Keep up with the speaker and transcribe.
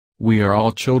We are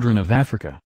all children of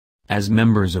Africa. As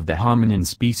members of the hominin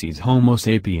species Homo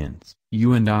sapiens,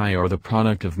 you and I are the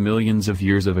product of millions of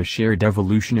years of a shared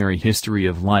evolutionary history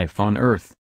of life on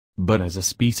Earth. But as a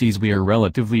species we are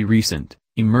relatively recent,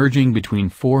 emerging between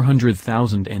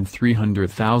 400,000 and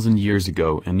 300,000 years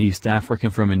ago in East Africa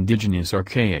from indigenous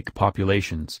archaic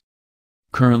populations.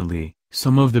 Currently,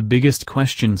 some of the biggest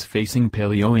questions facing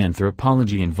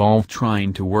paleoanthropology involve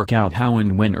trying to work out how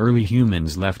and when early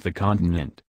humans left the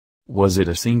continent. Was it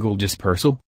a single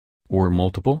dispersal? Or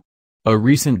multiple? A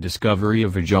recent discovery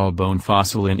of a jawbone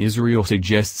fossil in Israel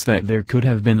suggests that there could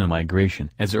have been a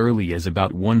migration as early as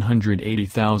about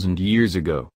 180,000 years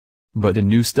ago. But a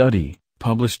new study,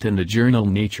 published in the journal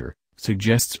Nature,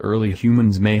 suggests early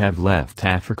humans may have left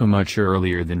Africa much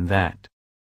earlier than that.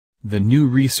 The new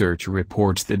research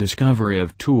reports the discovery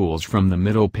of tools from the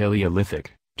Middle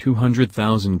Paleolithic,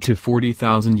 200,000 to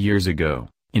 40,000 years ago,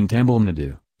 in Tamil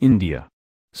Nadu, India.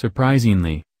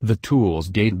 Surprisingly, the tools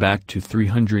date back to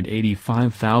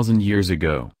 385,000 years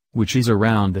ago, which is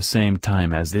around the same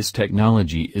time as this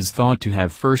technology is thought to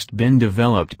have first been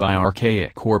developed by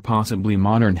archaic or possibly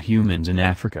modern humans in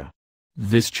Africa.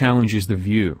 This challenges the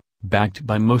view, backed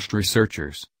by most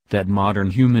researchers, that modern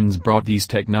humans brought these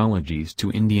technologies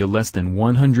to India less than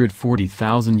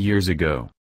 140,000 years ago.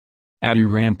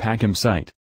 Adirampakkam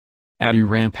site.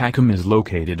 Adirampakkam is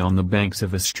located on the banks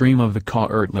of a stream of the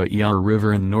QuartzThe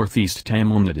River in northeast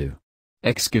Tamil Nadu.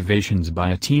 Excavations by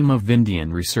a team of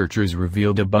Indian researchers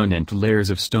revealed abundant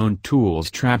layers of stone tools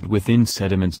trapped within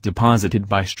sediments deposited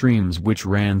by streams which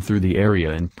ran through the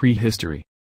area in prehistory.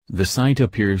 The site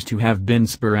appears to have been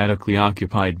sporadically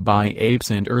occupied by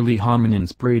apes and early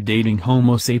hominins predating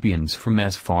Homo sapiens from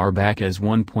as far back as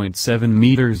 1.7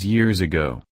 meters years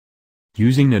ago.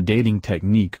 Using a dating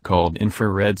technique called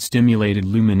infrared stimulated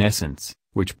luminescence,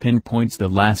 which pinpoints the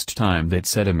last time that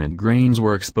sediment grains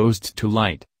were exposed to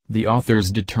light, the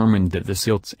authors determined that the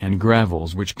silts and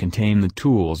gravels which contain the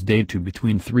tools date to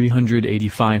between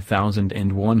 385,000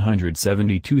 and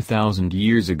 172,000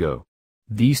 years ago.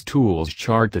 These tools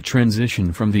chart the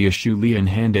transition from the Acheulean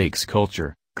hand-axe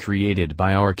culture, created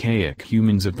by archaic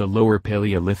humans of the Lower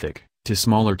Paleolithic, to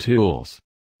smaller tools.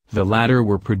 The latter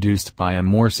were produced by a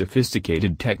more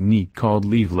sophisticated technique called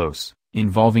levelos,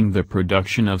 involving the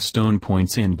production of stone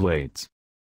points and blades.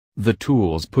 The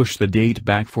tools push the date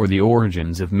back for the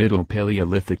origins of Middle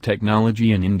Paleolithic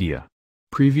technology in India.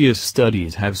 Previous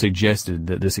studies have suggested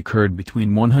that this occurred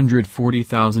between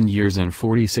 140,000 years and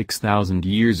 46,000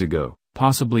 years ago,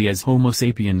 possibly as Homo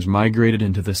sapiens migrated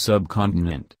into the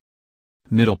subcontinent.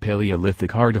 Middle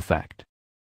Paleolithic artifact.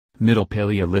 Middle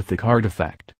Paleolithic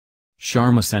artifact.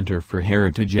 Sharma Center for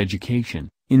Heritage Education,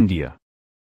 India.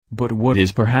 But what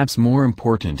is perhaps more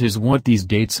important is what these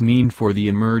dates mean for the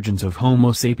emergence of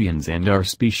Homo sapiens and our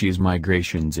species'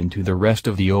 migrations into the rest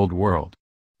of the Old World.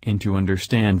 And to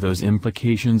understand those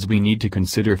implications we need to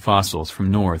consider fossils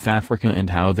from North Africa and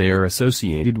how they are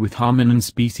associated with hominin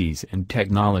species and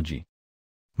technology.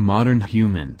 Modern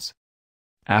humans.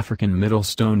 African Middle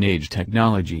Stone Age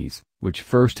technologies, which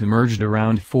first emerged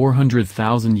around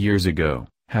 400,000 years ago,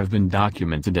 have been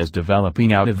documented as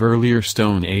developing out of earlier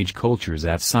Stone Age cultures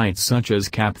at sites such as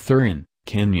Kapthuran,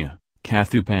 Kenya,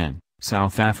 Kathupan,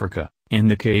 South Africa,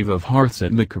 and the Cave of Hearths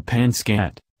at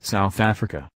Makapanskat, South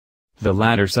Africa. The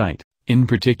latter site, in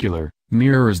particular,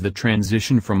 mirrors the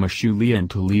transition from Acheulean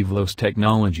to levelos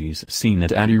technologies seen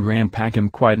at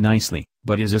Adirampakkam quite nicely,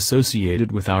 but is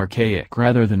associated with archaic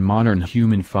rather than modern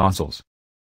human fossils.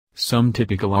 Some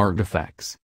typical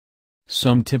artifacts.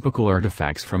 Some typical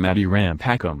artifacts from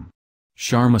Adirampakkam.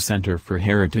 Sharma Center for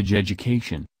Heritage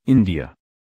Education, India.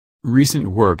 Recent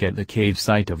work at the cave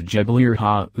site of Jebel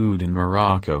Ha'oud in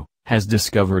Morocco has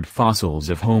discovered fossils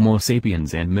of Homo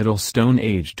sapiens and Middle Stone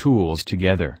Age tools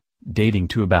together, dating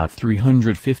to about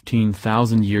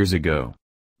 315,000 years ago.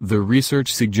 The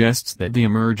research suggests that the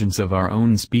emergence of our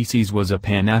own species was a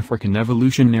Pan-African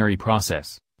evolutionary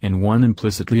process, and one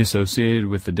implicitly associated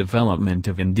with the development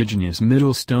of indigenous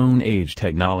Middle Stone Age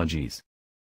technologies.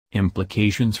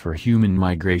 Implications for human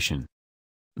migration.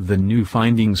 The new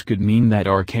findings could mean that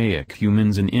archaic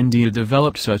humans in India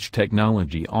developed such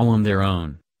technology all on their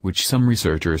own, which some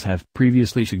researchers have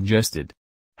previously suggested.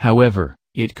 However,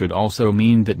 it could also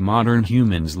mean that modern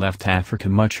humans left Africa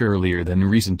much earlier than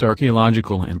recent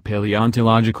archaeological and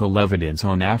paleontological evidence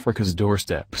on Africa's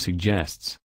doorstep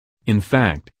suggests. In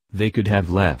fact, they could have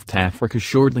left Africa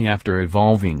shortly after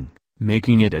evolving,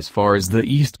 making it as far as the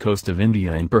east coast of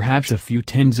India in perhaps a few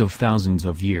tens of thousands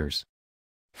of years.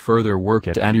 Further work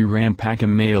at Adirampakkam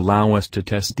may allow us to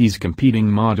test these competing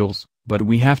models, but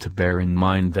we have to bear in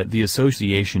mind that the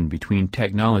association between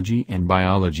technology and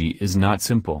biology is not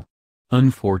simple.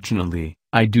 Unfortunately,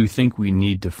 I do think we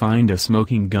need to find a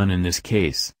smoking gun in this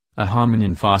case, a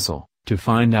hominin fossil, to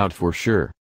find out for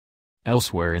sure.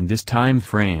 Elsewhere in this time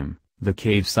frame, the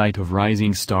cave site of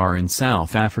Rising Star in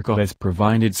South Africa has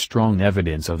provided strong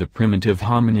evidence of the primitive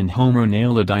hominin Homo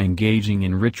naledi engaging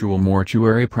in ritual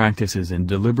mortuary practices and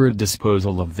deliberate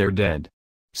disposal of their dead.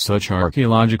 Such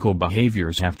archaeological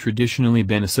behaviors have traditionally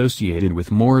been associated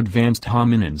with more advanced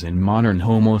hominins and modern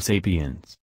Homo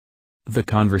sapiens. The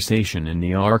conversation in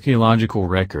the archaeological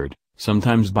record,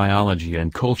 sometimes biology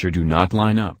and culture do not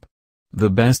line up. The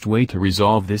best way to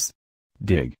resolve this?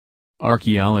 Dig.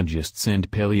 Archaeologists and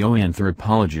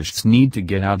paleoanthropologists need to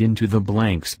get out into the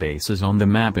blank spaces on the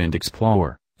map and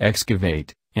explore,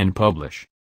 excavate, and publish.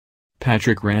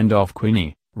 Patrick Randolph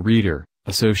Quinney, Reader,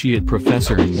 Associate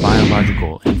Professor in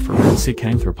Biological and Forensic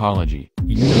Anthropology,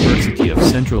 University of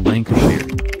Central Lancashire.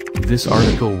 This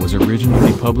article was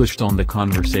originally published on The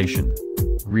Conversation.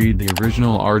 Read the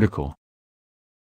original article.